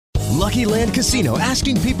Lucky Land Casino,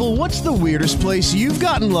 asking people, what's the weirdest place you've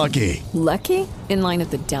gotten lucky? Lucky? In line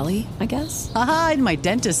at the deli, I guess? Aha, in my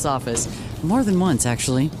dentist's office. More than once,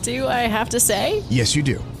 actually. Do I have to say? Yes, you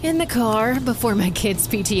do. In the car before my kids'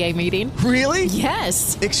 PTA meeting. Really?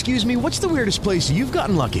 Yes. Excuse me, what's the weirdest place you've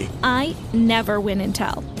gotten lucky? I never win and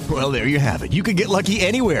tell. Well, there you have it. You can get lucky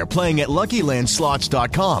anywhere, playing at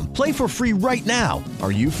LuckyLandSlots.com. Play for free right now.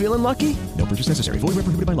 Are you feeling lucky? No purchase necessary. Void where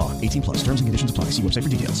prohibited by law. 18 plus. Terms and conditions apply. See website for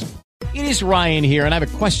details. It is Ryan here, and I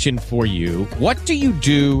have a question for you. What do you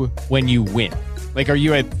do when you win? Like, are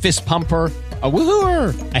you a fist pumper, a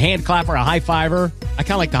woohooer, a hand clapper, a high fiver? I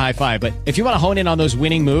kind of like the high five, but if you want to hone in on those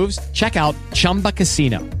winning moves, check out Chumba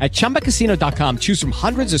Casino. At ChumbaCasino.com, choose from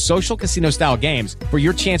hundreds of social casino-style games for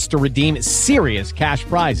your chance to redeem serious cash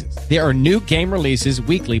prizes. There are new game releases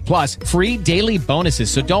weekly, plus free daily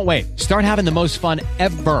bonuses, so don't wait. Start having the most fun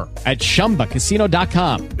ever at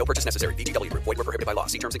ChumbaCasino.com. No purchase necessary. VGW. Void where prohibited by law.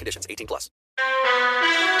 See terms and conditions. 18 plus.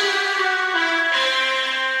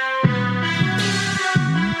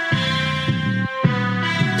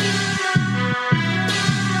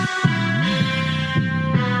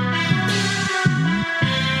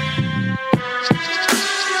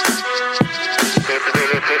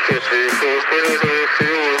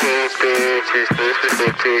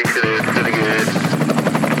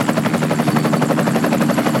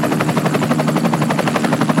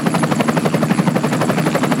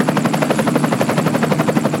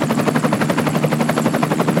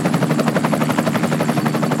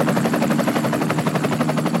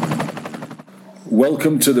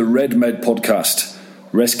 Welcome to the Red Med podcast,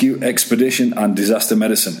 Rescue, Expedition and Disaster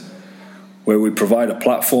Medicine, where we provide a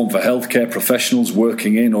platform for healthcare professionals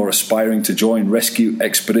working in or aspiring to join rescue,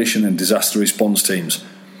 expedition and disaster response teams.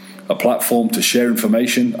 A platform to share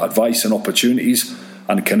information, advice and opportunities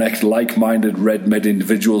and connect like-minded Red Med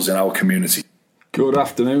individuals in our community. Good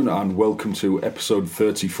afternoon and welcome to episode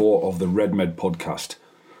 34 of the Red Med podcast,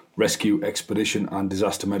 Rescue, Expedition and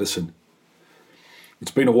Disaster Medicine. It's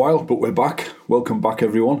been a while, but we're back. Welcome back,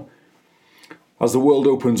 everyone. As the world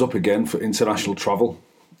opens up again for international travel,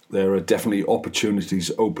 there are definitely opportunities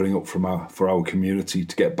opening up for our community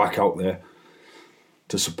to get back out there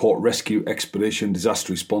to support rescue, expedition,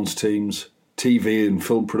 disaster response teams, TV and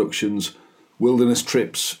film productions, wilderness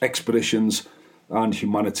trips, expeditions, and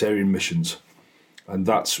humanitarian missions. And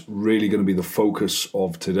that's really going to be the focus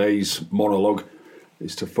of today's monologue,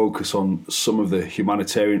 is to focus on some of the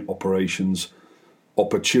humanitarian operations,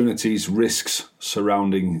 opportunities, risks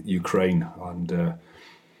surrounding Ukraine. And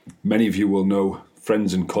many of you will know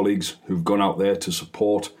friends and colleagues who've gone out there to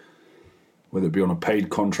support, whether it be on a paid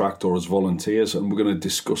contract or as volunteers, and we're going to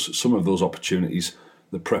discuss some of those opportunities,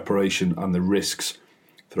 the preparation and the risks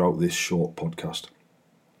throughout this short podcast.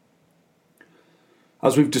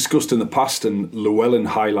 As we've discussed in the past and Llewellyn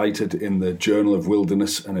highlighted in the Journal of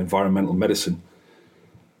Wilderness and Environmental Medicine,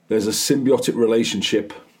 there's a symbiotic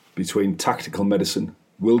relationship between tactical medicine,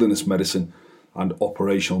 wilderness medicine, and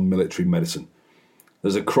operational military medicine.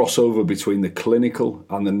 There's a crossover between the clinical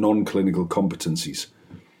and the non-clinical competencies.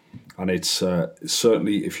 And it's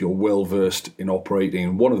certainly, if you're well versed in operating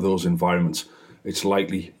in one of those environments, it's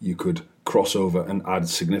likely you could cross over and add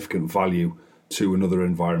significant value to another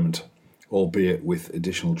environment, albeit with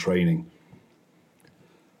additional training.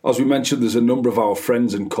 As we mentioned, there's a number of our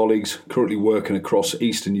friends and colleagues currently working across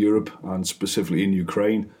Eastern Europe and specifically in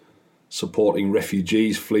Ukraine, supporting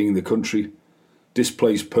refugees fleeing the country,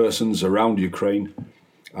 displaced persons around Ukraine,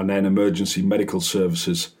 and then emergency medical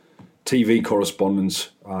services, TV correspondents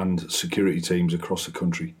and security teams across the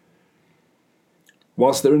country.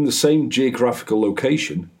 Whilst they're in the same geographical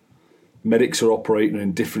location, medics are operating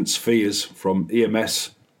in different spheres, from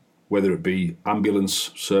EMS, whether it be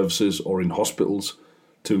ambulance services or in hospitals,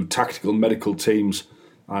 to tactical medical teams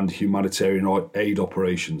and humanitarian aid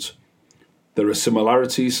operations. There are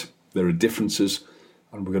similarities, there are differences,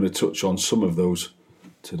 and we're going to touch on some of those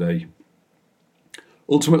today.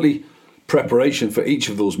 Ultimately, preparation for each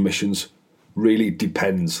of those missions really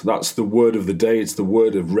depends. That's the word of the day. It's the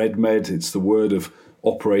word of Red Med. It's the word of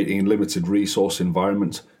operating in limited resource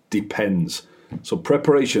environments. Depends. So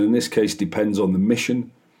preparation in this case depends on the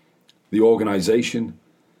mission, the organisation,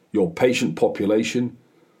 your patient population,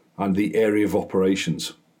 and the area of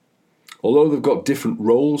operations. Although they've got different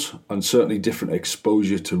roles and certainly different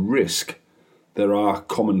exposure to risk, there are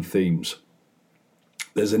common themes.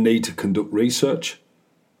 There's a need to conduct research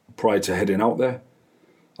prior to heading out there,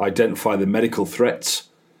 identify the medical threats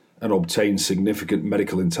and obtain significant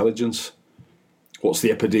medical intelligence. What's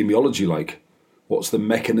the epidemiology like? What's the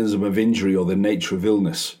mechanism of injury or the nature of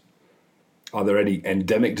illness? Are there any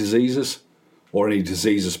endemic diseases? or any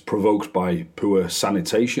diseases provoked by poor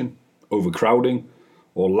sanitation, overcrowding,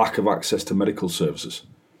 or lack of access to medical services?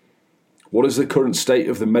 What is the current state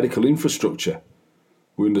of the medical infrastructure?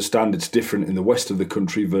 We understand it's different in the west of the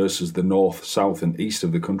country versus the north, south and east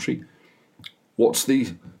of the country. What's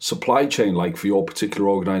the supply chain like for your particular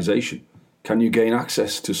organisation? Can you gain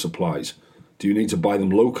access to supplies? Do you need to buy them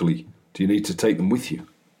locally? Do you need to take them with you?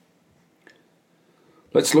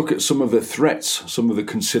 Let's look at some of the threats, some of the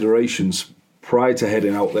considerations prior to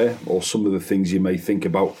heading out there, or some of the things you may think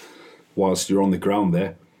about whilst you're on the ground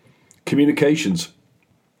there. Communications.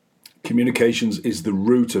 Communications is the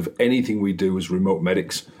root of anything we do as remote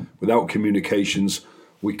medics. Without communications,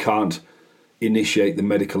 we can't initiate the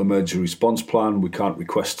medical emergency response plan, we can't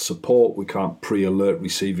request support, we can't pre-alert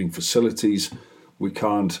receiving facilities, we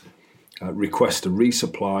can't request a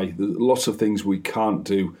resupply. There's lots of things we can't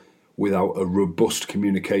do without a robust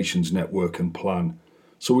communications network and plan.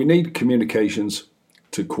 So we need communications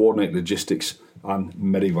to coordinate logistics and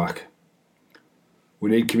medevac.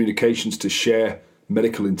 We need communications to share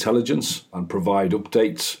medical intelligence and provide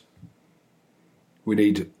updates. We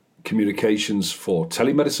need communications for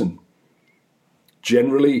telemedicine.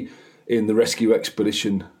 Generally, in the rescue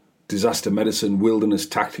expedition, disaster medicine, wilderness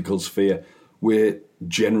tactical sphere, we're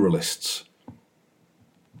generalists.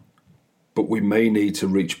 But we may need to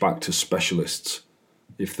reach back to specialists.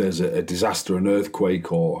 If there's a disaster, an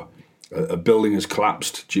earthquake, or a building has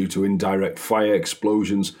collapsed due to indirect fire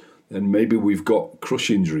explosions, then maybe we've got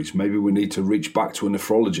crush injuries. Maybe we need to reach back to a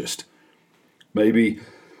nephrologist. Maybe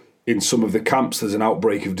in some of the camps there's an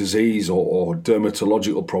outbreak of disease or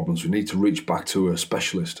dermatological problems. We need to reach back to a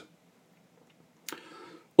specialist.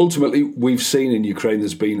 Ultimately, we've seen in Ukraine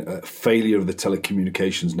there's been a failure of the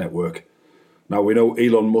telecommunications network. Now, we know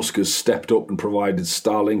Elon Musk has stepped up and provided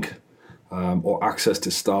Starlink or access to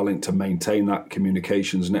Starlink to maintain that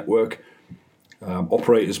communications network.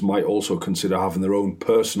 Operators might also consider having their own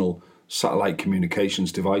personal satellite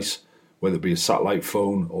communications device, whether it be a satellite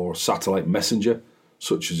phone or satellite messenger,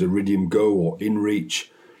 such as Iridium Go or InReach.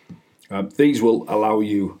 These will allow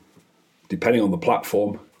you, depending on the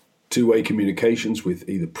platform, two-way communications with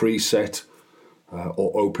either preset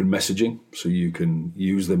or open messaging, so you can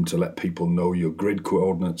use them to let people know your grid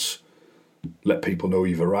coordinates, let people know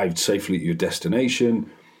you've arrived safely at your destination.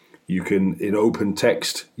 You can, in open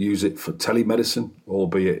text, use it for telemedicine,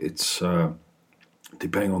 albeit it's,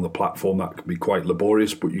 depending on the platform, that can be quite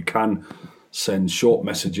laborious, but you can send short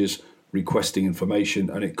messages requesting information,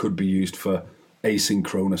 and it could be used for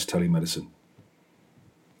asynchronous telemedicine.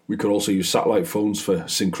 We could also use satellite phones for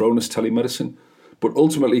synchronous telemedicine, but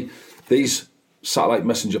ultimately these satellite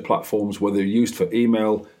messenger platforms, whether they're used for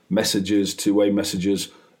email, messages, two-way messages,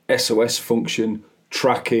 SOS function,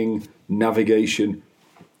 tracking, navigation,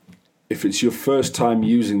 if it's your first time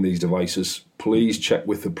using these devices, please check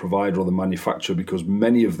with the provider or the manufacturer, because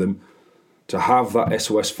many of them, to have that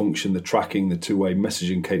SOS function, the tracking, the two-way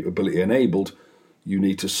messaging capability enabled, you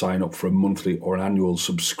need to sign up for a monthly or an annual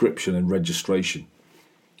subscription and registration.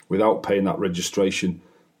 Without paying that registration,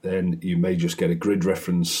 then you may just get a grid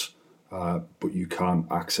reference, but you can't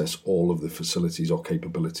access all of the facilities or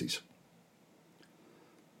capabilities.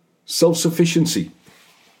 Self-sufficiency.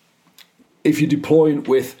 If you're deploying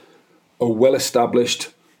with a well-established,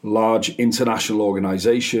 large international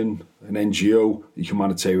organisation, an NGO, a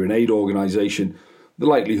humanitarian aid organisation, the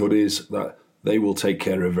likelihood is that they will take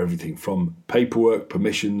care of everything from paperwork,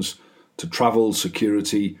 permissions, to travel,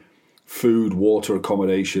 security, food, water,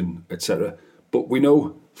 accommodation, etc. But we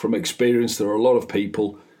know from experience there are a lot of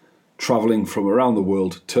people travelling from around the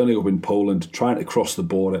world, turning up in Poland, trying to cross the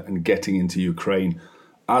border and getting into Ukraine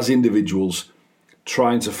as individuals,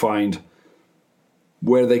 trying to find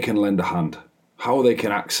where they can lend a hand, how they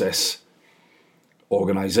can access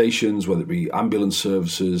organisations, whether it be ambulance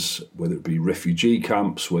services, whether it be refugee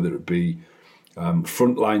camps, whether it be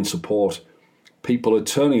frontline support. People are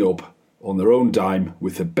turning up on their own dime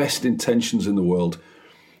with the best intentions in the world.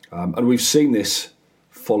 And we've seen this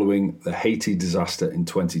following the Haiti disaster in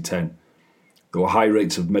 2010. There were high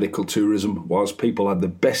rates of medical tourism. Whilst people had the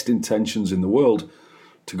best intentions in the world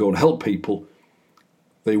to go and help people,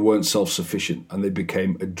 they weren't self-sufficient, and they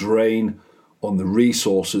became a drain on the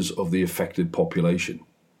resources of the affected population,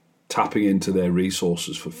 tapping into their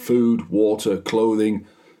resources for food, water, clothing,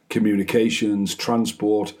 communications,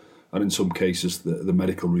 transport, and in some cases the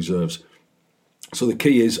medical reserves. So the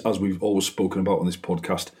key is, as we've always spoken about on this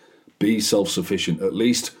podcast, be self-sufficient, at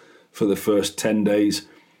least for the first 10 days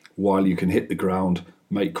while you can hit the ground,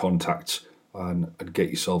 make contacts and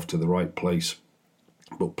get yourself to the right place.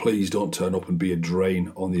 But please don't turn up and be a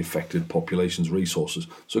drain on the affected population's resources.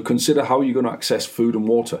 So consider how you're going to access food and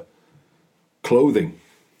water, clothing.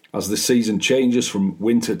 As the season changes from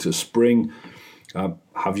winter to spring,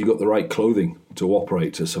 have you got the right clothing to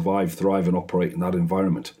operate, to survive, thrive and operate in that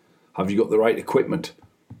environment? Have you got the right equipment?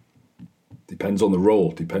 Depends on the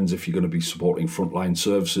role. Depends if you're going to be supporting frontline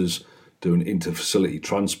services, doing inter-facility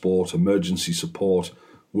transport, emergency support,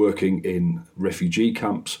 working in refugee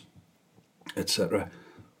camps, etc.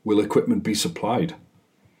 Will equipment be supplied?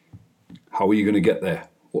 How are you going to get there?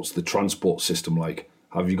 What's the transport system like?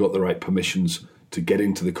 Have you got the right permissions to get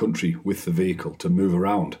into the country with the vehicle, to move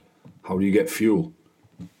around? How do you get fuel?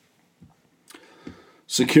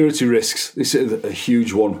 Security risks. This is a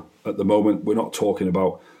huge one at the moment. We're not talking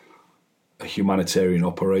about a humanitarian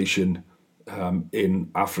operation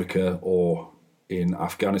in Africa or in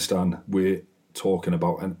Afghanistan. We're talking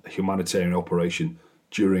about a humanitarian operation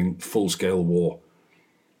during full-scale war.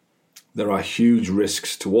 There are huge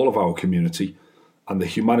risks to all of our community, and the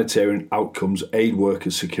Humanitarian Outcomes Aid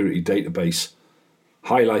Workers Security Database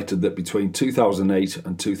highlighted that between 2008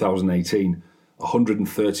 and 2018,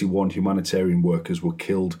 131 humanitarian workers were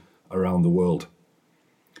killed around the world.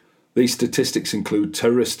 These statistics include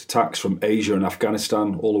terrorist attacks from Asia and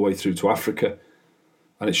Afghanistan all the way through to Africa,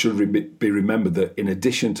 and it should be remembered that in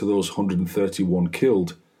addition to those 131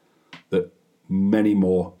 killed, that many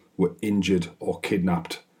more were injured or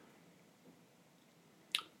kidnapped.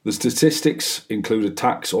 The statistics include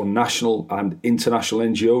attacks on national and international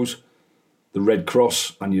NGOs, the Red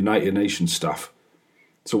Cross and United Nations staff.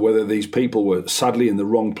 So whether these people were sadly in the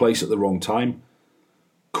wrong place at the wrong time,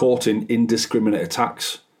 caught in indiscriminate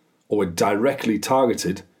attacks, or were directly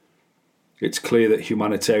targeted, it's clear that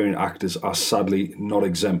humanitarian actors are sadly not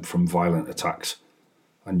exempt from violent attacks,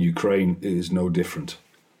 and Ukraine is no different.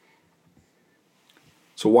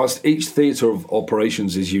 So whilst each theatre of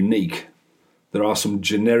operations is unique, there are some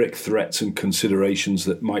generic threats and considerations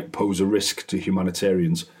that might pose a risk to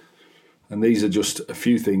humanitarians, and these are just a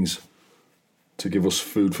few things to give us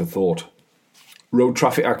food for thought. Road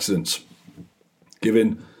traffic accidents.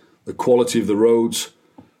 Given the quality of the roads,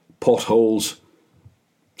 potholes,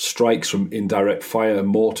 strikes from indirect fire,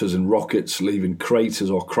 mortars and rockets leaving craters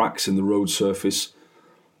or cracks in the road surface,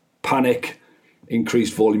 panic,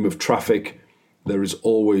 increased volume of traffic, there is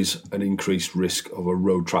always an increased risk of a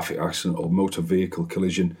road traffic accident or motor vehicle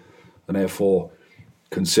collision, and therefore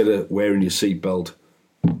consider wearing your seatbelt.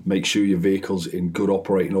 Make sure your vehicle's in good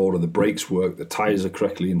operating order, the brakes work, the tyres are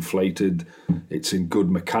correctly inflated, it's in good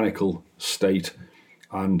mechanical state,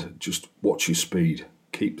 and just watch your speed.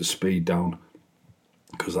 Keep the speed down,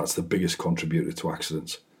 because that's the biggest contributor to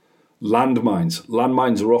accidents. Landmines.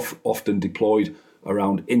 Landmines are often deployed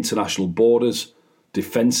around international borders,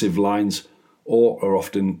 defensive lines, or are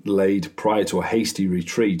often laid prior to a hasty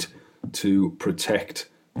retreat to protect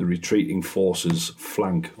the retreating forces'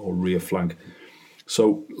 flank or rear flank.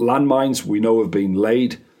 So landmines we know have been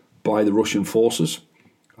laid by the Russian forces,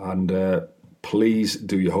 and please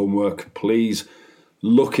do your homework. Please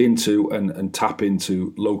look into and tap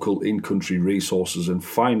into local in-country resources and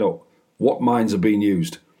find out what mines are being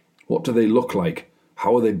used. What do they look like?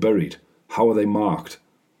 How are they buried? How are they marked?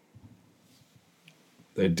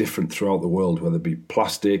 They're different throughout the world, whether it be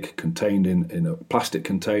plastic contained in a plastic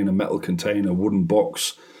container, metal container, wooden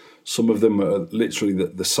box. Some of them are literally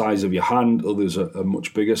the size of your hand, others are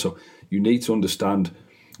much bigger. So you need to understand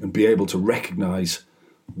and be able to recognise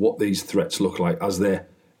what these threats look like as they're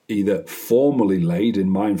either formally laid in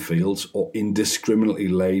minefields or indiscriminately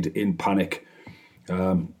laid in panic.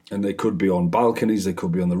 And they could be on balconies, they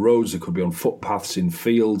could be on the roads, they could be on footpaths in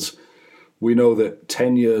fields. We know that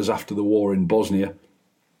 10 years after the war in Bosnia,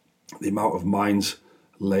 the amount of mines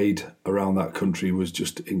laid around that country was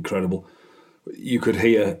just incredible. You could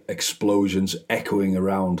hear explosions echoing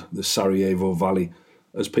around the Sarajevo Valley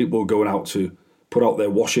as people were going out to put out their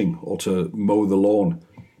washing or to mow the lawn.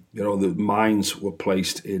 You know, the mines were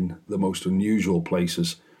placed in the most unusual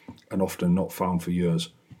places and often not found for years.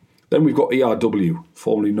 Then we've got ERW,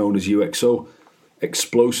 formerly known as UXO,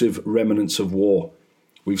 explosive remnants of war.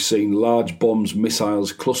 We've seen large bombs,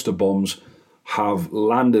 missiles, cluster bombs have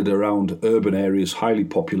landed around urban areas, highly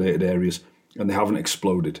populated areas, and they haven't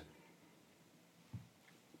exploded.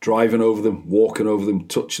 Driving over them, walking over them,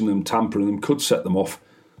 touching them, tampering them could set them off,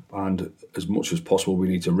 and as much as possible we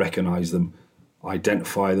need to recognise them,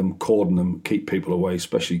 identify them, cordon them, keep people away,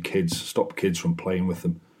 especially kids, stop kids from playing with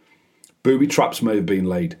them. Booby traps may have been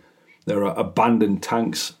laid. There are abandoned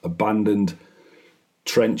tanks, abandoned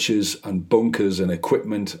trenches and bunkers and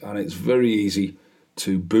equipment, and it's very easy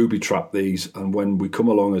to booby trap these. And when we come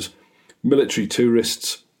along as military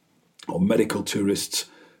tourists or medical tourists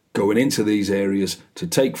going into these areas to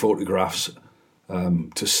take photographs,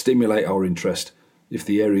 to stimulate our interest, if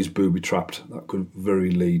the area is booby-trapped, that could very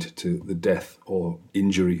lead to the death or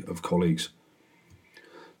injury of colleagues.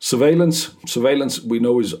 Surveillance we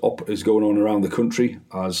know is going on around the country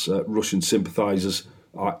as Russian sympathisers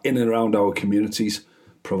are in and around our communities,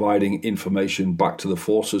 providing information back to the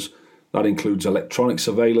forces. That includes electronic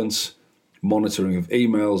surveillance, monitoring of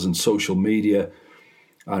emails and social media,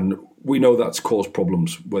 and we know that's caused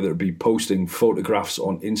problems, whether it be posting photographs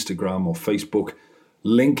on Instagram or Facebook,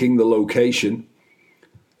 linking the location.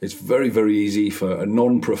 It's very, very easy for a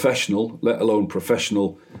non-professional, let alone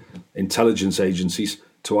professional intelligence agencies,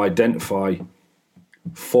 to identify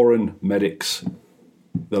foreign medics,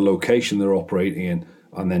 the location they're operating in,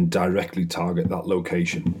 and then directly target that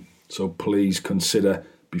location. So please consider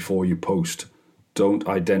before you post. Don't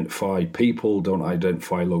identify people, don't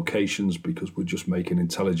identify locations, because we're just making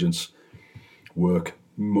intelligence work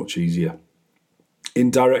much easier.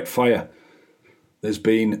 Indirect fire. There's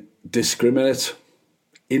been indiscriminate,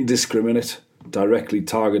 directly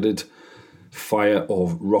targeted fire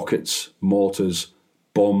of rockets, mortars,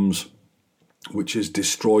 bombs, which has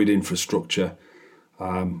destroyed infrastructure,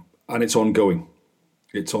 and it's ongoing.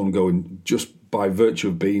 It's ongoing just by virtue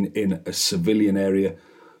of being in a civilian area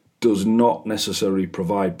does not necessarily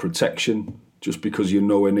provide protection. Just because you're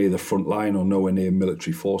nowhere near the front line or nowhere near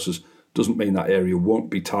military forces doesn't mean that area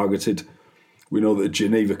won't be targeted. We know that the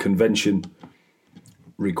Geneva Convention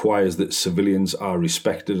requires that civilians are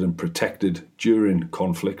respected and protected during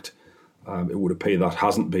conflict. It would appear that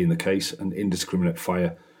hasn't been the case, and indiscriminate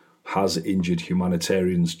fire has injured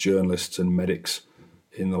humanitarians, journalists and medics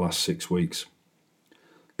in the last 6 weeks.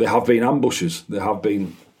 There have been ambushes. There have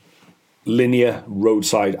been linear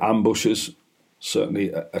roadside ambushes,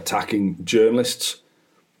 certainly attacking journalists,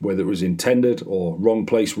 whether it was intended or wrong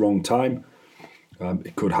place, wrong time.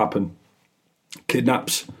 It could happen.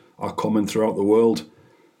 Kidnaps are common throughout the world.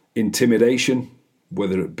 Intimidation,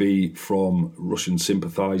 whether it be from Russian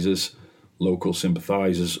sympathisers, local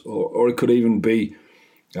sympathisers, or it could even be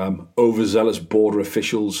overzealous border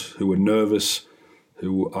officials who are nervous,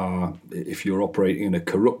 who are, if you're operating in a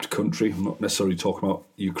corrupt country, I'm not necessarily talking about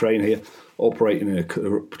Ukraine here, operating in a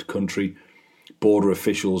corrupt country, border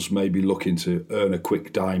officials may be looking to earn a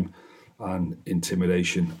quick dime, and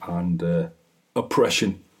intimidation and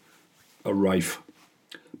oppression are rife.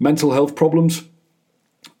 Mental health problems.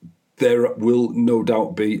 There will no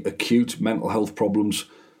doubt be acute mental health problems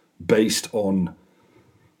based on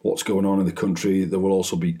what's going on in the country. There will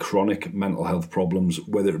also be chronic mental health problems,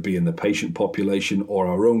 whether it be in the patient population or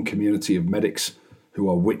our own community of medics who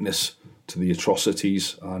are witness to the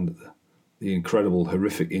atrocities and the incredible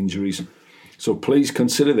horrific injuries. So please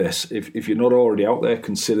consider this. If you're not already out there,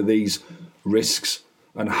 consider these risks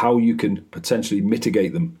and how you can potentially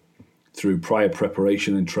mitigate them through prior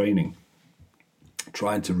preparation and training,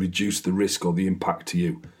 trying to reduce the risk or the impact to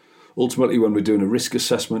you. Ultimately, when we're doing a risk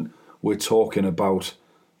assessment, we're talking about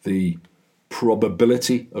the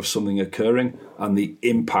probability of something occurring and the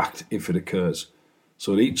impact if it occurs.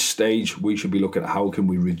 So at each stage, we should be looking at how can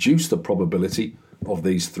we reduce the probability of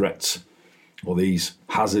these threats or these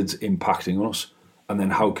hazards impacting on us, and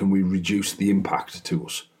then how can we reduce the impact to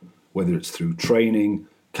us, whether it's through training,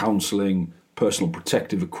 counselling, personal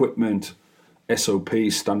protective equipment,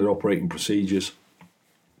 SOPs, standard operating procedures.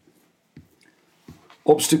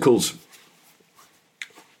 Obstacles.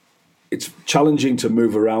 It's challenging to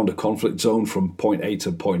move around a conflict zone from point A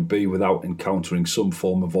to point B without encountering some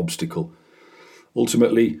form of obstacle.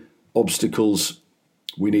 Ultimately, obstacles,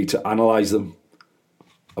 we need to analyse them,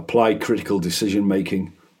 apply critical decision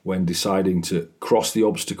making when deciding to cross the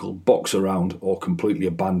obstacle, box around, or completely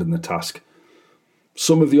abandon the task.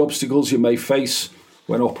 Some of the obstacles you may face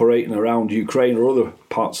when operating around Ukraine or other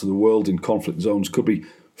parts of the world in conflict zones could be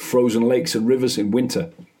frozen lakes and rivers in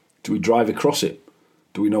winter. Do we drive across it?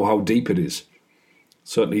 Do we know how deep it is?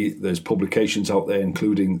 Certainly there's publications out there,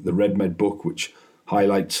 including the RedMed book, which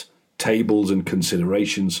highlights tables and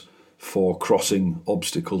considerations for crossing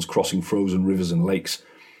obstacles, crossing frozen rivers and lakes,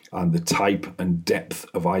 and the type and depth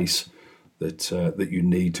of ice that you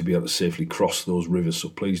need to be able to safely cross those rivers. So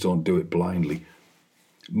please don't do it blindly.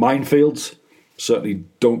 Minefields, certainly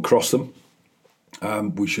don't cross them.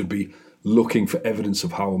 We should be looking for evidence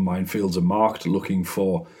of how minefields are marked, looking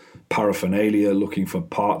for paraphernalia, looking for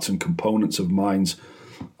parts and components of mines,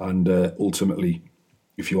 and ultimately,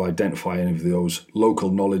 if you identify any of those,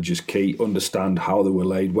 local knowledge is key. Understand how they were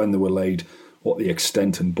laid, when they were laid, what the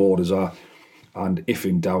extent and borders are, and if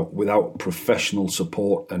in doubt, without professional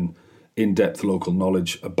support and in-depth local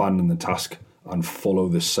knowledge, abandon the task and follow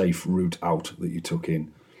the safe route out that you took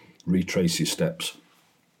in. Retrace your steps.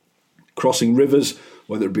 Crossing rivers,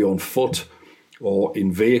 whether it be on foot or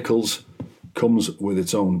in vehicles, comes with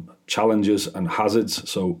its own challenges and hazards,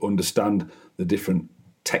 so understand the different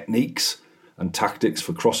techniques and tactics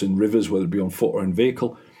for crossing rivers, whether it be on foot or in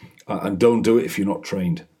vehicle, and don't do it if you're not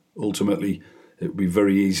trained. Ultimately, it would be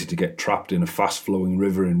very easy to get trapped in a fast-flowing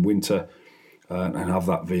river in winter and have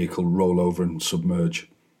that vehicle roll over and submerge.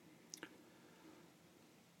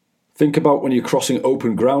 Think about when you're crossing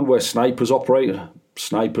open ground where snipers operate.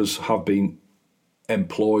 Snipers have been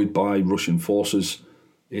employed by Russian forces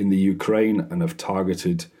in the Ukraine and have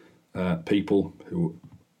targeted people who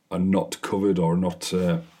are not covered or not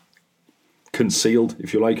concealed,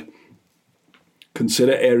 if you like.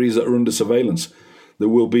 Consider areas that are under surveillance. There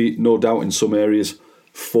will be, no doubt, in some areas,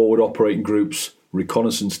 forward operating groups,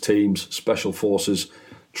 reconnaissance teams, special forces,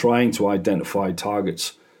 trying to identify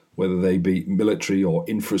targets, whether they be military or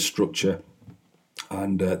infrastructure,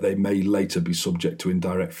 and they may later be subject to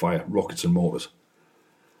indirect fire, rockets and mortars.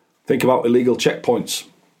 Think about illegal checkpoints.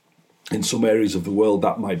 In some areas of the world,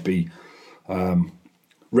 that might be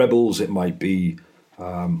rebels, it might be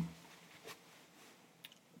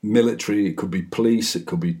military, it could be police, it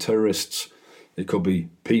could be terrorists, it could be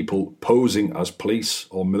people posing as police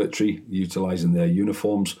or military, utilising their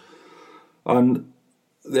uniforms. And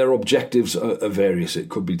their objectives are various. It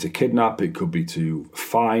could be to kidnap, it could be to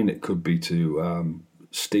fine, it could be to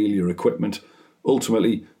steal your equipment.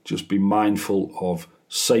 Ultimately, just be mindful of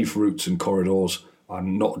safe routes and corridors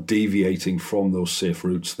and not deviating from those safe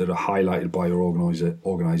routes that are highlighted by your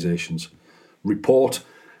organisations. Report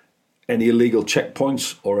any illegal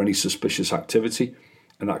checkpoints or any suspicious activity,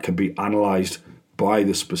 and that can be analysed by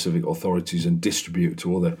the specific authorities and distributed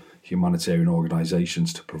to other humanitarian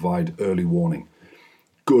organisations to provide early warning.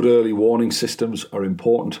 Good early warning systems are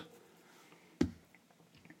important.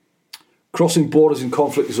 Crossing borders in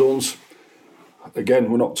conflict zones.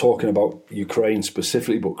 Again, we're not talking about Ukraine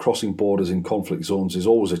specifically, but crossing borders in conflict zones is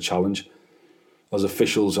always a challenge, as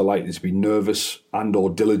officials are likely to be nervous and or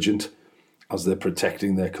diligent as they're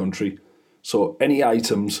protecting their country. So any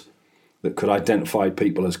items that could identify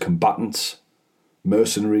people as combatants,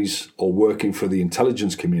 mercenaries, or working for the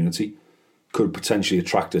intelligence community could potentially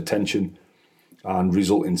attract attention and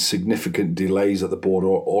result in significant delays at the border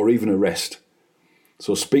or even arrest.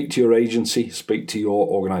 So speak to your agency, speak to your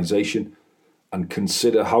organisation, and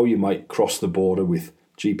consider how you might cross the border with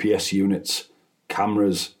GPS units,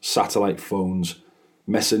 cameras, satellite phones,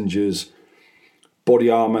 messengers, body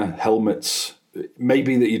armour, helmets.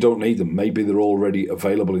 Maybe that you don't need them. Maybe they're already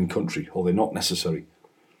available in country or they're not necessary.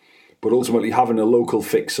 But ultimately, having a local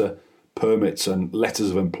fixer, permits and letters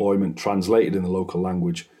of employment translated in the local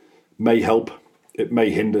language may help. It may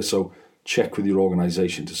hinder, so check with your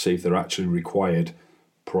organisation to see if they're actually required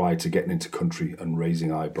prior to getting into country and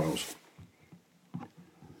raising eyebrows.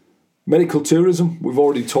 Medical tourism, we've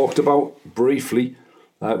already talked about briefly.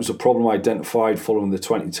 It was a problem identified following the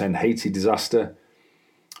 2010 Haiti disaster.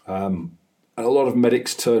 And a lot of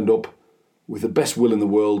medics turned up with the best will in the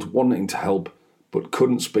world, wanting to help, but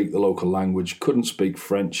couldn't speak the local language, couldn't speak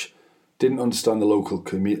French, didn't understand the local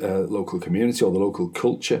community or the local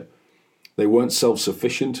culture. They weren't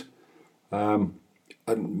self-sufficient. And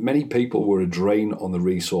many people were a drain on the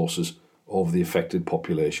resources of the affected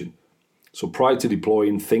population. So prior to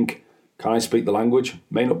deploying, think, can I speak the language?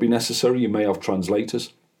 May not be necessary. You may have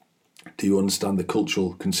translators. Do you understand the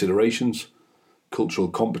cultural considerations, cultural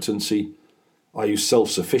competency? Are you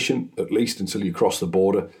self-sufficient, at least until you cross the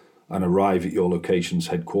border and arrive at your location's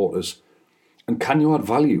headquarters? And can you add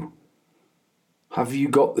value? Have you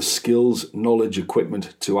got the skills, knowledge,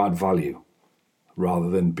 equipment to add value rather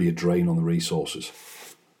than be a drain on the resources?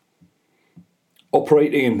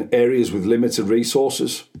 Operating in areas with limited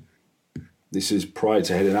resources. This is prior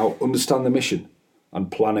to heading out. Understand the mission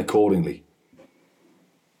and plan accordingly.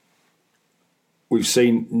 We've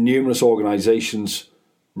seen numerous organisations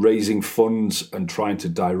raising funds and trying to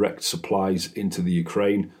direct supplies into the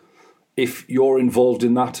Ukraine. If you're involved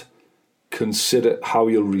in that, consider how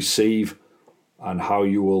you'll receive and how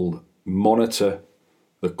you will monitor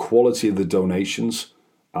the quality of the donations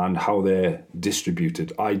and how they're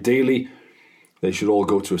distributed. Ideally, they should all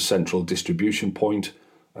go to a central distribution point,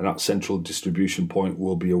 and that central distribution point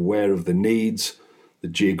will be aware of the needs, the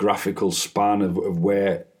geographical span of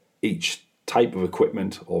where each type of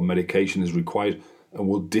equipment or medication is required, and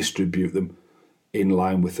will distribute them in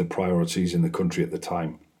line with the priorities in the country at the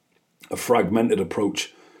time. A fragmented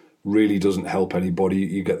approach really doesn't help anybody.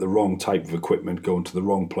 You get the wrong type of equipment going to the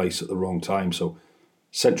wrong place at the wrong time. So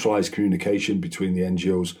centralised communication between the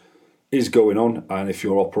NGOs is going on, and if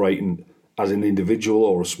you're operating as an individual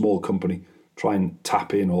or a small company, try and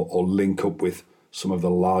tap in or link up with some of the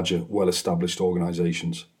larger, well-established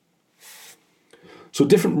organisations. So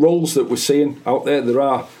different roles that we're seeing out there. There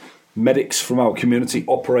are medics from our community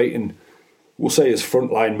operating, we'll say as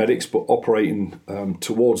frontline medics, but operating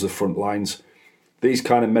towards the front lines. These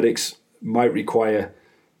kind of medics might require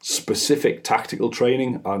specific tactical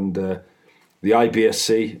training, and the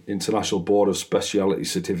IBSC, International Board of Specialty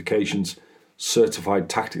Certifications, Certified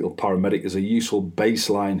Tactical Paramedic is a useful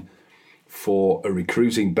baseline for a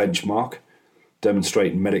recruiting benchmark,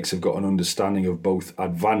 demonstrating medics have got an understanding of both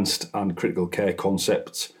advanced and critical care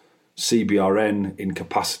concepts, CBRN,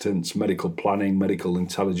 incapacitants, medical planning, medical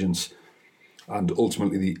intelligence, and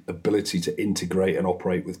ultimately the ability to integrate and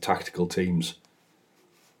operate with tactical teams.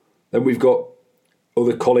 Then we've got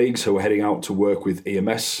other colleagues who are heading out to work with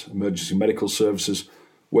EMS, emergency medical services,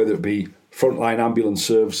 whether it be frontline ambulance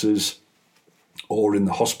services or in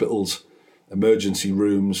the hospitals, emergency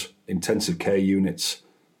rooms, intensive care units.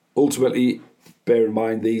 Ultimately, bear in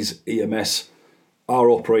mind these EMS are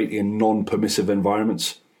operating in non-permissive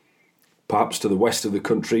environments. Perhaps to the west of the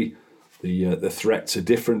country, the threats are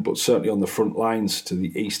different, but certainly on the front lines to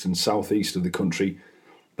the east and southeast of the country,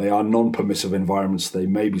 they are non-permissive environments. They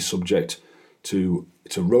may be subject to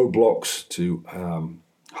roadblocks, to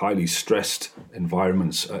highly stressed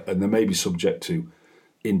environments, and they may be subject to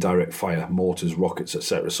indirect fire, mortars, rockets,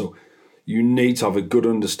 etc. So you need to have a good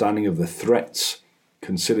understanding of the threats,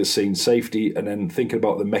 consider scene safety, and then thinking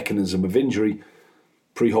about the mechanism of injury,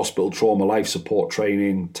 pre-hospital trauma, life support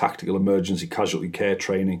training, tactical emergency casualty care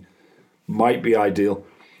training might be ideal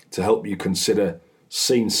to help you consider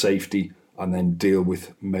scene safety and then deal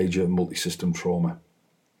with major multi-system trauma.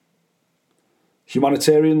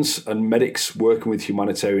 Humanitarians and medics working with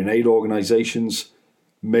humanitarian aid organisations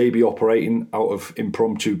may be operating out of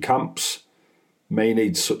impromptu camps, may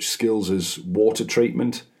need such skills as water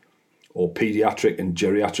treatment or paediatric and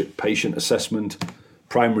geriatric patient assessment,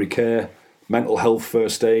 primary care, mental health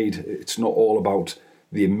first aid. It's not all about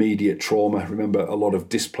the immediate trauma. Remember, a lot of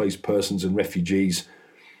displaced persons and refugees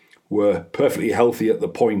were perfectly healthy at the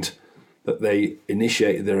point that they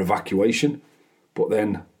initiated their evacuation, but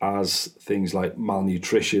then as things like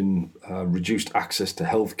malnutrition, reduced access to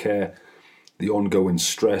healthcare, the ongoing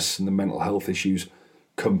stress and the mental health issues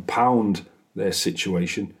compound their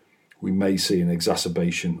situation, we may see an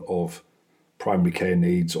exacerbation of primary care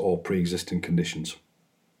needs or pre-existing conditions.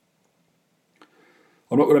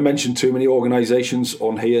 I'm not going to mention too many organisations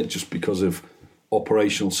on here just because of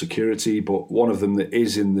operational security, but one of them that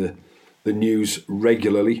is in the news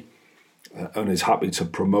regularly and is happy to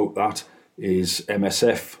promote that is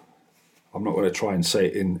MSF. I'm not going to try and say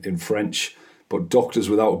it in French, but Doctors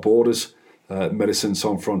Without Borders, Médecins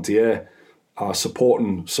Sans Frontières, are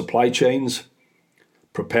supporting supply chains,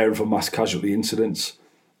 preparing for mass casualty incidents,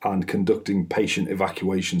 and conducting patient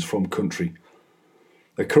evacuations from country.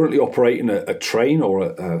 They're currently operating a train or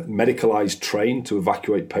a medicalised train to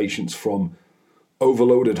evacuate patients from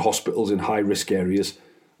overloaded hospitals in high-risk areas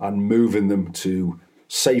and moving them to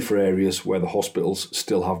safer areas where the hospitals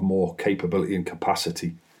still have more capability and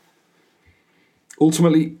capacity.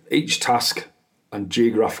 Ultimately, each task and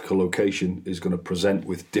geographical location is going to present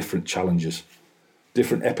with different challenges,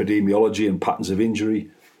 different epidemiology and patterns of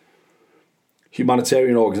injury.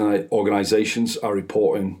 Humanitarian organisations are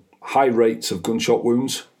reporting high rates of gunshot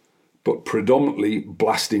wounds, but predominantly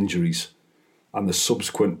blast injuries and the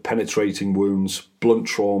subsequent penetrating wounds, blunt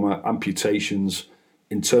trauma, amputations,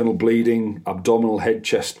 internal bleeding, abdominal head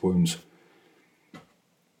chest wounds.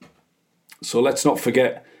 So let's not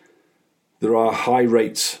forget there are high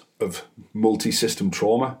rates of multi-system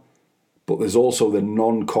trauma, but there's also the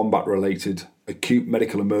non-combat related acute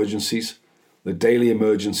medical emergencies, the daily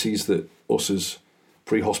emergencies that us as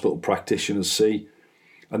pre-hospital practitioners see,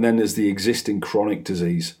 and then there's the existing chronic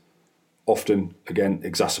disease, often, again,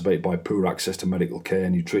 exacerbated by poor access to medical care,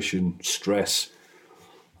 nutrition, stress,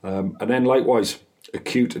 and then likewise,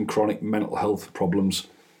 acute and chronic mental health problems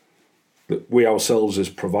that we ourselves as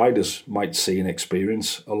providers might see and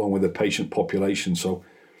experience along with the patient population. So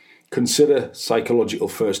consider psychological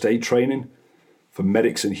first aid training for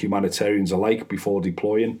medics and humanitarians alike before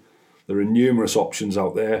deploying. There are numerous options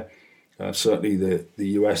out there. Certainly the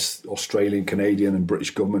US, Australian, Canadian and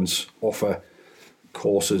British governments offer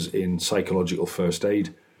courses in psychological first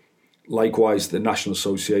aid. Likewise, the National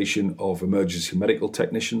Association of Emergency Medical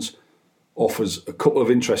Technicians offers a couple of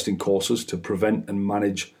interesting courses to prevent and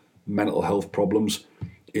manage mental health problems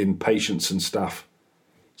in patients and staff.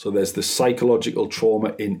 So there's the Psychological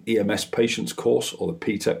Trauma in EMS Patients course, or the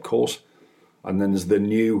PTEP course, and then there's the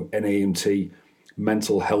new NAMT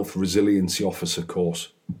Mental Health Resiliency Officer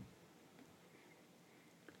course.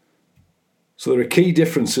 So there are key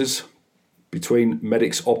differences between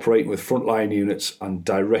medics operating with frontline units and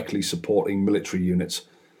directly supporting military units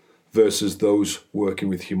versus those working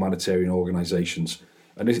with humanitarian organisations.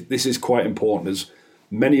 And this is quite important, as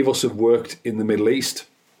many of us have worked in the Middle East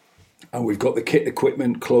and we've got the kit,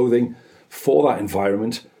 equipment, clothing for that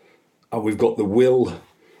environment, and we've got the will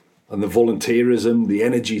and the volunteerism, the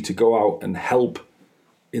energy to go out and help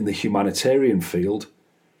in the humanitarian field.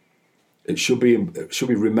 It should be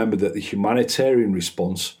remembered that the humanitarian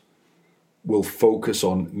response will focus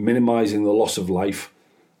on minimising the loss of life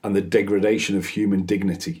and the degradation of human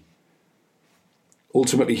dignity.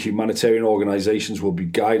 Ultimately, humanitarian organisations will be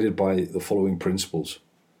guided by the following principles: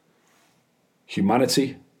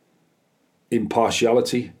 humanity,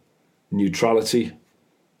 impartiality, neutrality,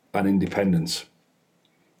 and independence.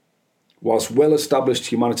 Whilst well-established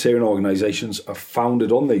humanitarian organisations are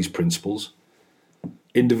founded on these principles,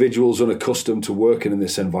 individuals unaccustomed to working in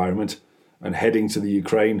this environment and heading to the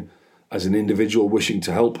Ukraine as an individual wishing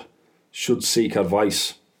to help should seek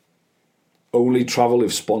advice. Only travel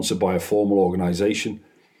if sponsored by a formal organisation,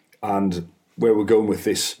 and where we're going with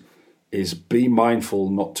this is be mindful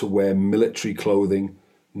not to wear military clothing,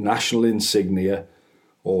 national insignia,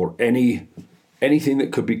 or anything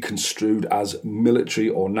that could be construed as military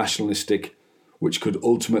or nationalistic, which could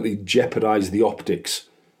ultimately jeopardise the optics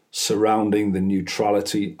surrounding the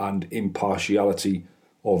neutrality and impartiality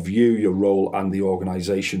of you, your role, and the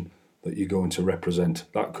organisation that you're going to represent.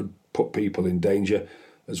 That could put people in danger,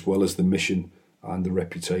 as well as the mission and the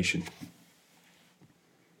reputation.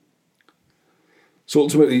 So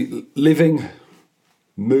ultimately, living,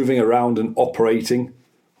 moving around and operating,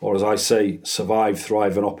 or as I say, survive,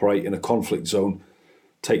 thrive and operate in a conflict zone,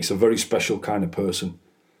 takes a very special kind of person,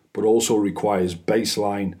 but also requires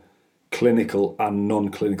baseline clinical and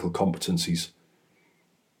non-clinical competencies.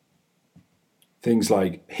 Things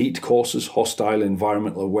like HEAT courses, hostile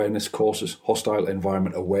environment awareness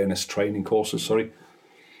training courses, The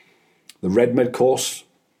REDMED course.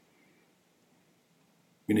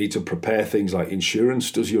 You need to prepare things like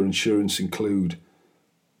insurance. Does your insurance include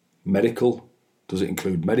medical? Does it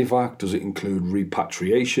include Medivac? Does it include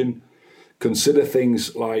repatriation? Consider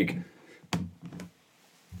things like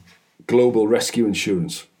global rescue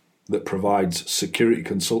insurance that provides security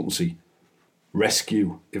consultancy,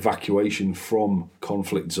 rescue, evacuation from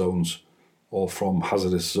conflict zones or from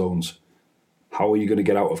hazardous zones. How are you going to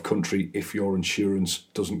get out of country if your insurance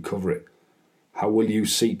doesn't cover it? How will you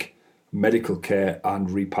seek medical care and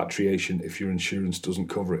repatriation if your insurance doesn't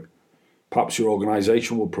cover it? Perhaps your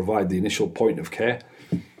organisation will provide the initial point of care,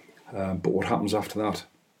 but what happens after that?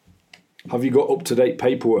 Have you got up-to-date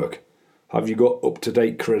paperwork? Have you got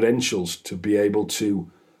up-to-date credentials to be able to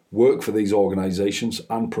work for these organisations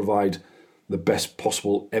and provide the best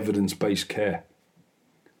possible evidence-based care?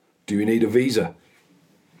 Do you need a visa?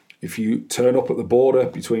 If you turn up at the border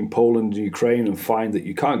between Poland and Ukraine and find that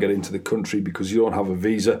you can't get into the country because you don't have a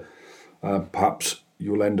visa, perhaps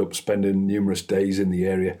you'll end up spending numerous days in the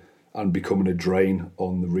area and becoming a drain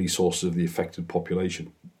on the resources of the affected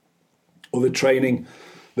population. Other training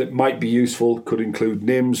that might be useful could include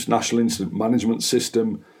NIMS, National Incident Management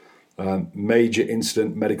System, Major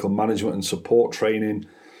Incident Medical Management and Support training,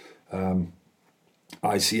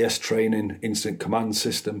 ICS training, Incident Command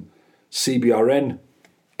System, CBRN,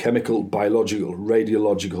 Chemical, Biological,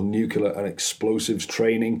 Radiological, Nuclear and Explosives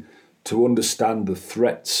training to understand the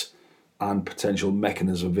threats and potential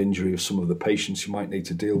mechanism of injury of some of the patients you might need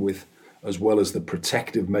to deal with, as well as the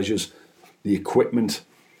protective measures, the equipment,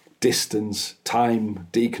 distance, time,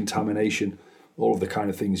 decontamination, all of the kind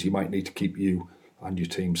of things you might need to keep you and your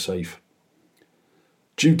team safe.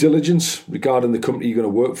 Due diligence regarding the company you're going to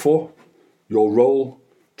work for, your role,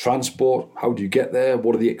 transport, how do you get there,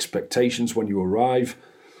 what are the expectations when you arrive,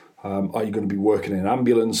 are you going to be working in an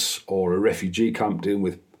ambulance or a refugee camp dealing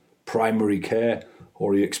with primary care,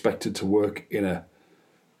 or are you expected to work in a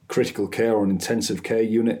critical care or an intensive care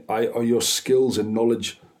unit? Are your skills and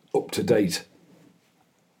knowledge up to date?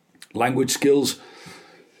 Language skills.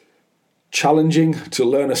 Challenging to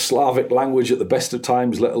learn a Slavic language at the best of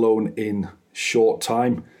times, let alone in short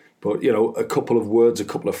time. But, a couple of words, a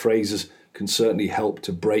couple of phrases can certainly help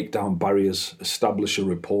to break down barriers, establish a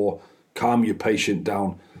rapport, calm your patient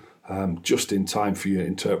down just in time for your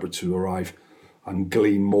interpreter to arrive and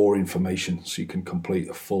glean more information so you can complete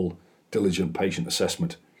a full, diligent patient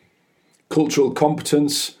assessment. Cultural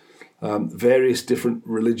competence, various different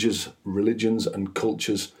religions and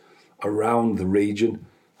cultures around the region,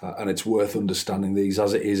 and it's worth understanding these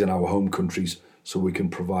as it is in our home countries so we can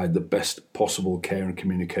provide the best possible care and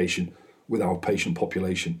communication with our patient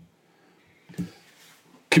population.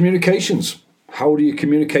 Communications. How do you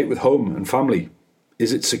communicate with home and family?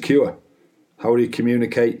 Is it secure? How do you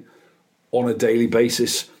communicate on a daily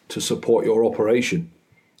basis to support your operation?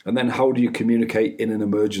 And then how do you communicate in an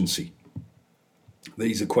emergency?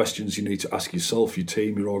 These are questions you need to ask yourself, your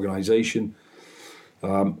team, your organisation.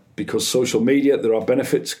 Because social media, there are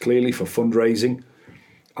benefits clearly for fundraising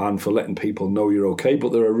and for letting people know you're okay,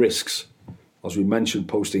 but there are risks. As we mentioned,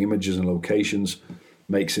 posting images and locations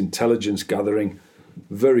makes intelligence gathering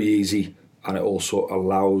very easy, and it also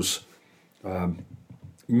allows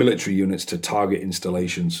military units to target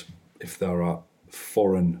installations if there are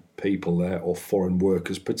foreign people there or foreign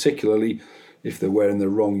workers, particularly if they're wearing the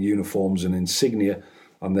wrong uniforms and insignia,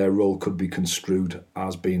 and their role could be construed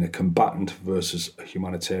as being a combatant versus a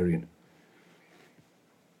humanitarian.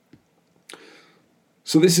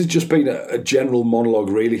 So this has just been a general monologue,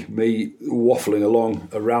 really, me waffling along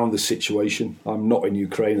around the situation. I'm not in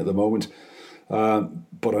Ukraine at the moment,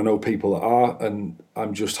 but I know people that are, and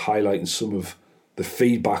I'm just highlighting some of the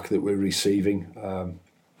feedback that we're receiving.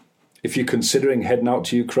 If you're considering heading out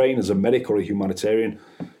to Ukraine as a medic or a humanitarian,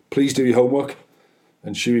 please do your homework, and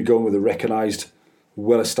ensure you're going with a recognised,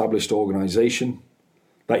 well-established organisation,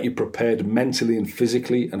 that you're prepared mentally and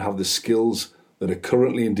physically and have the skills that are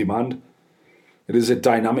currently in demand. It is a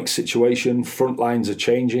dynamic situation, front lines are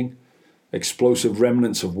changing, explosive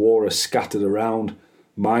remnants of war are scattered around,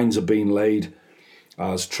 mines are being laid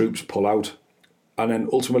as troops pull out, and then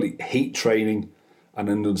ultimately heat training and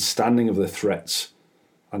an understanding of the threats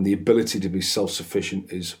and the ability to be self-sufficient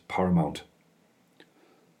is paramount.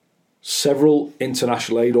 Several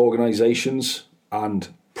international aid organisations and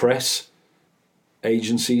press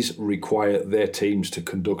agencies require their teams to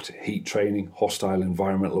conduct heat training, hostile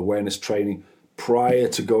environmental awareness training prior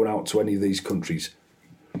to going out to any of these countries.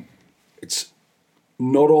 It's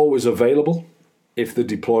not always available if the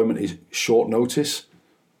deployment is short notice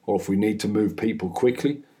or if we need to move people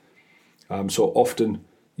quickly. So often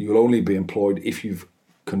you'll only be employed if you've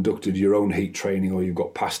conducted your own heat training or you've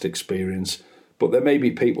got past experience. But there may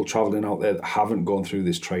be people travelling out there that haven't gone through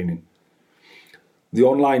this training. The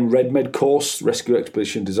online REDMED course, Rescue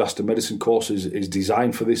Expedition Disaster Medicine course, is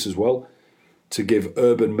designed for this as well, to give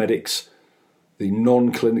urban medics the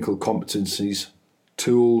non-clinical competencies,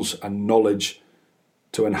 tools and knowledge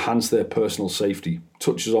to enhance their personal safety.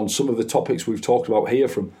 Touches on some of the topics we've talked about here,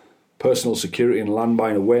 from personal security and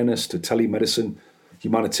landmine awareness to telemedicine,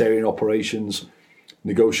 humanitarian operations,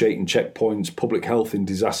 negotiating checkpoints, public health in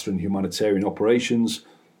disaster and humanitarian operations,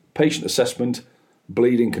 patient assessment,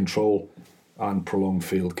 bleeding control, and prolonged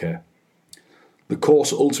field care. The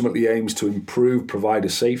course ultimately aims to improve provider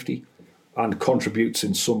safety and contributes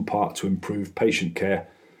in some part to improve patient care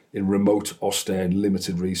in remote, austere and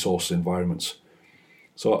limited resource environments.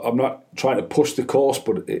 So I'm not trying to push the course,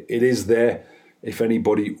 but it is there if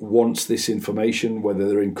anybody wants this information, whether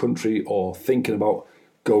they're in country or thinking about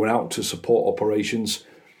going out to support operations.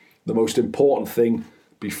 The most important thing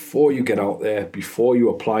before you get out there, before you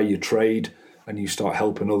apply your trade and you start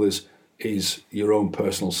helping others, is your own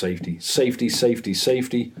personal safety. Safety, safety,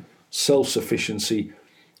 safety, self-sufficiency,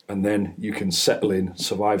 and then you can settle in,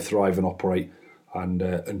 survive, thrive and operate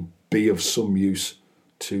and be of some use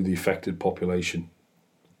to the affected population.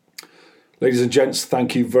 Ladies and gents,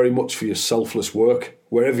 thank you very much for your selfless work,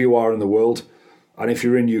 wherever you are in the world. And if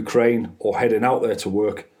you're in Ukraine or heading out there to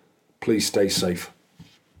work, please stay safe.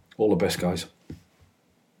 All the best, guys.